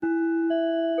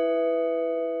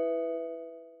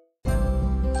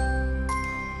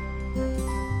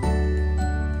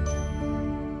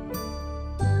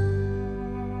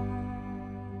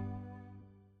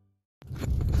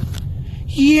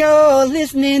You're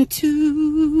listening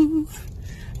to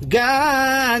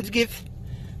God's gift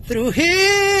through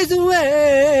His Word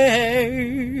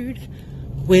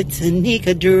with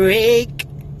Tanika Drake.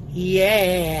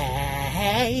 Yeah,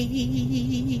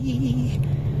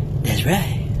 that's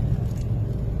right.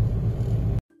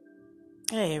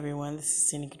 Hey everyone, this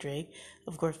is Tanika Drake,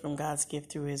 of course from God's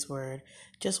Gift Through His Word.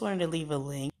 Just wanted to leave a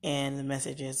link and the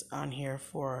messages on here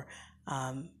for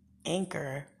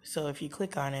Anchor. So if you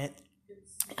click on it,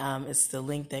 it's the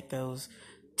link that goes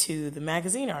to the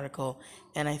magazine article.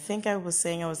 And I think I was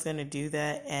saying I was going to do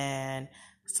that, and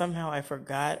somehow I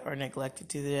forgot or neglected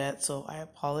to do that. So I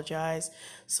apologize.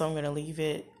 So I'm going to leave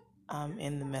it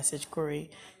in the message query,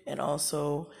 and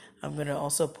also I'm going to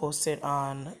also post it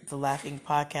on the Laughing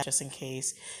Podcast just in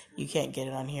case you can't get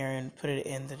it on here, and put it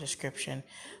in the description.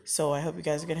 So I hope you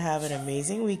guys are going to have an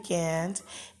amazing weekend,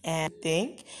 and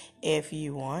if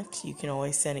you want, you can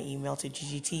always send an email to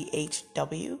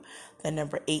ggthw, the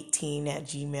number 18 at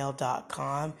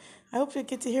gmail.com. I hope to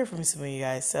get to hear from some of you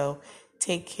guys. So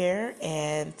take care,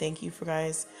 and thank you for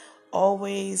guys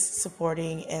always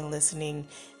supporting and listening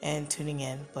and tuning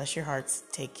in. Bless your hearts.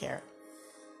 Take care.